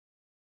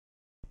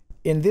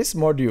In this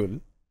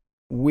module,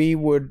 we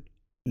would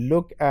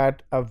look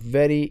at a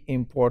very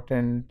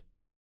important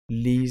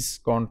lease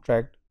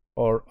contract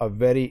or a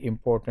very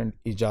important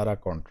ijara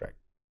contract.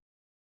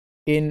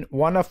 In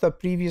one of the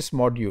previous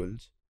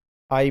modules,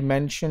 I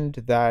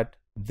mentioned that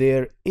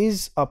there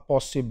is a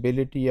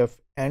possibility of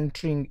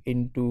entering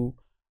into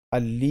a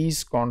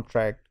lease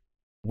contract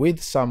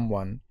with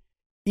someone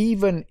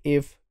even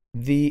if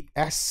the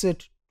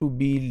asset to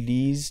be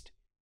leased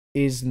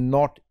is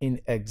not in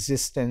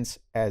existence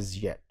as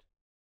yet.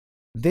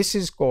 This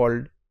is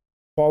called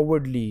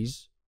forward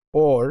lease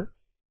or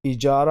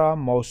ijara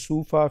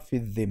mawsufa fi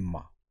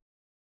dhimma.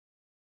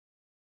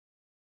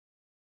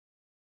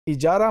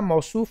 Ijara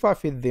mawsufa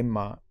fi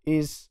dhimma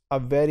is a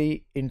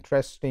very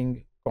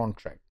interesting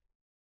contract.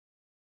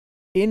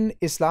 In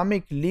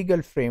Islamic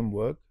legal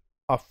framework,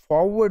 a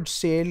forward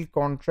sale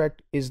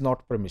contract is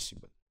not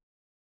permissible.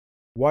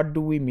 What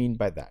do we mean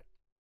by that?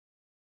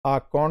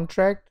 A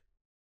contract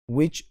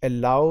which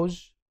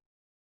allows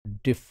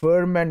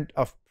deferment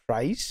of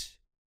price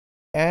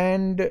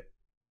and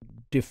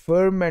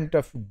deferment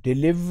of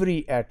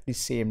delivery at the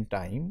same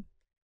time,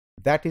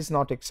 that is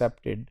not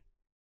accepted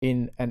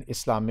in an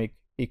Islamic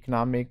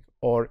economic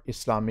or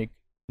Islamic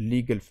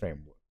legal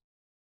framework.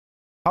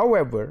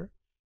 However,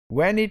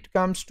 when it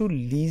comes to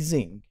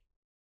leasing,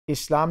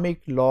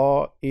 Islamic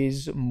law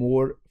is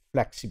more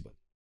flexible.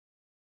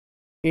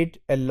 It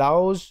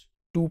allows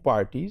two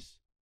parties,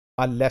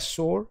 a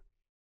lessor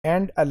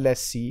and a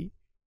lessee,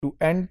 to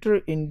enter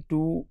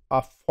into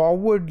a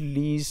forward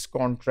lease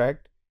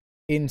contract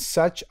in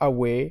such a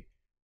way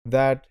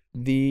that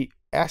the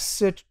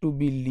asset to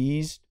be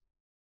leased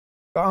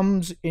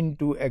comes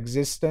into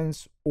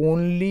existence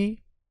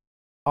only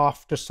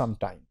after some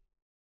time.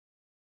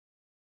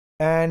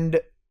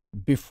 And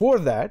before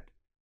that,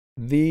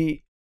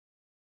 the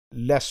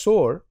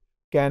lessor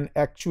can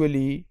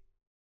actually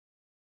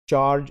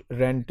charge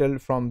rental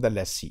from the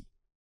lessee.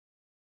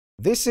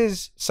 This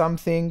is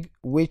something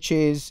which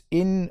is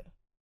in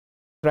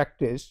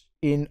practice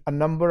in a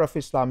number of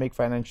Islamic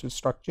financial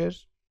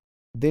structures.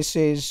 This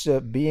is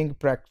being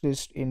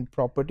practiced in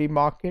property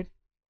market,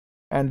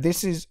 and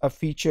this is a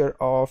feature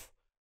of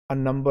a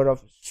number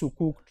of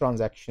sukuk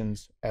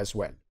transactions as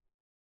well,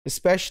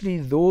 especially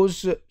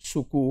those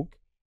sukuk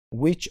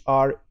which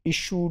are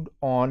issued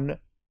on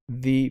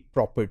the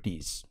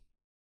properties.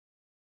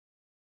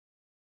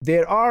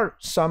 There are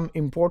some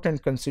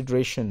important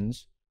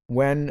considerations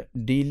when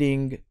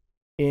dealing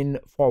in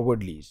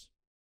forward lease.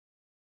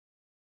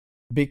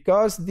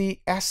 Because the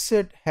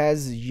asset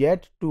has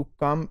yet to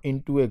come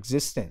into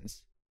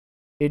existence,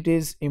 it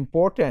is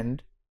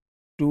important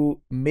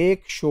to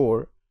make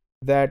sure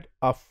that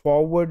a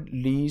forward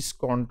lease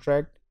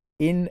contract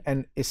in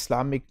an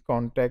Islamic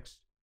context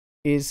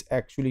is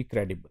actually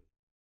credible.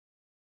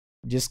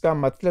 जिसका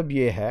मतलब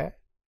ये है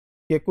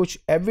कि कुछ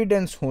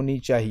evidence होनी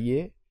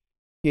चाहिए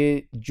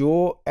कि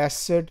जो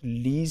एसेट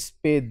लीज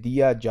पे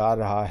दिया जा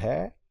रहा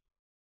है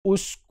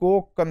उसको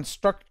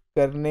कंस्ट्रक्ट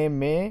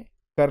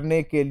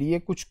करने के लिए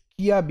कुछ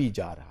किया भी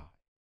जा रहा है.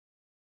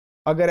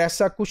 अगर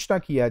ऐसा कुछ ना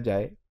किया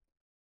जाए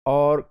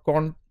और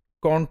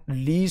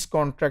लीज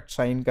कॉन्ट्रैक्ट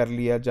साइन कर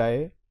लिया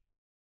जाए,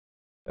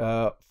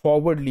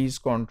 forward lease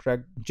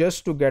contract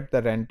just to get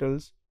the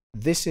rentals,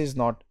 this is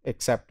not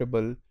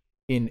acceptable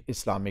in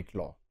Islamic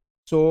law.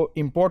 So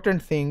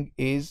important thing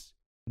is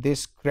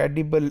this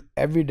credible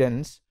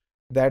evidence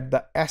that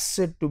the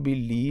asset to be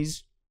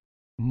leased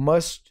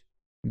must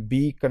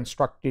be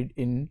constructed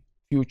in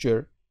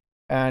future,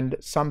 and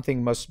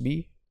something must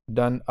be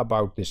done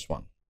about this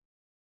one.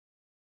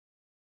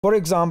 For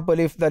example,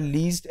 if the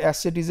leased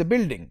asset is a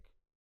building,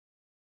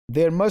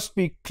 there must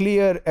be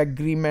clear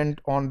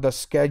agreement on the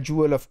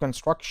schedule of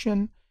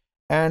construction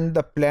and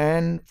the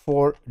plan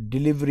for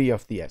delivery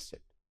of the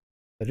asset.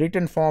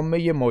 Written form में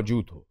ये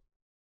मौजूद हो.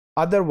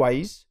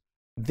 Otherwise,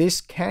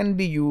 this can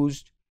be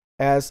used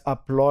as a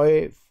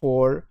ploy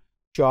for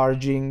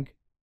charging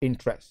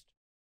interest.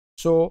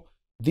 So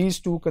these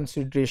two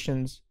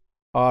considerations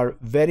are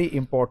very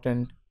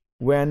important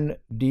when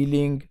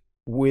dealing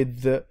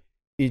with the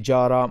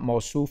ijara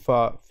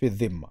mawsufa fi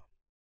dhimma.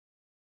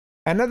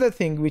 Another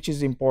thing which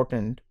is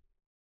important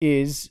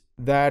is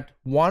that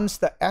once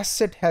the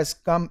asset has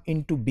come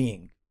into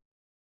being,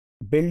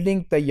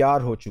 building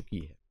तैयार हो चुकी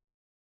है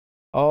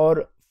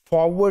और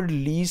forward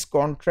lease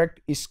contract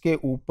इसके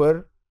ऊपर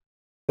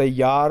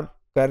तैयार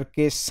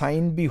करके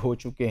sign भी हो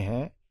चुके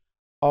हैं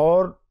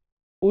और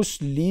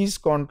उस लीज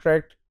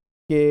कॉन्ट्रैक्ट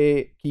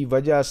की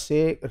वजह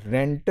से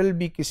रेंटल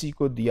भी किसी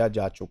को दिया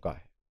जा चुका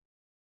है.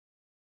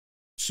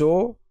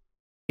 So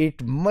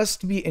it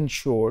must be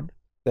ensured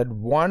that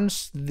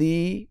once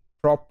the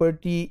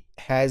property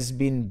has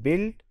been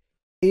built,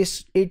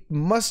 it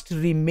must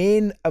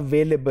remain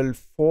available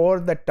for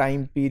the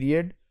time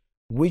period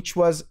which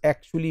was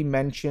actually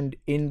mentioned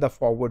in the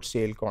forward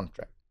sale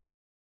contract.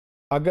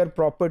 अगर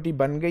प्रॉपर्टी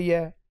बन गई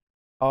है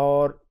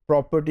और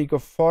प्रॉपर्टी को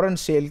फौरन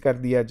cell कर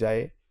दिया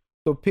जाए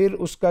तो फिर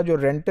उसका जो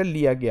रेंटल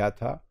लिया गया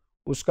था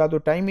उसका तो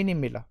टाइम ही नहीं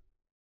मिला.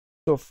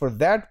 So for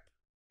that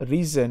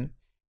reason,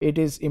 it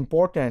is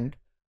important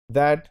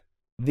that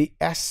the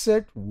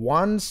asset,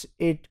 once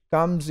it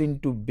comes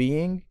into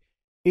being,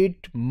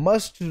 it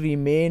must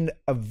remain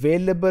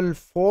available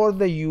for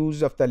the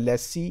use of the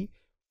lessee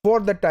for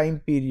the time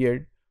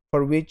period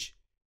for which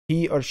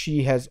he or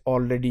she has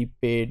already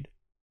paid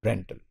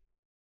rental.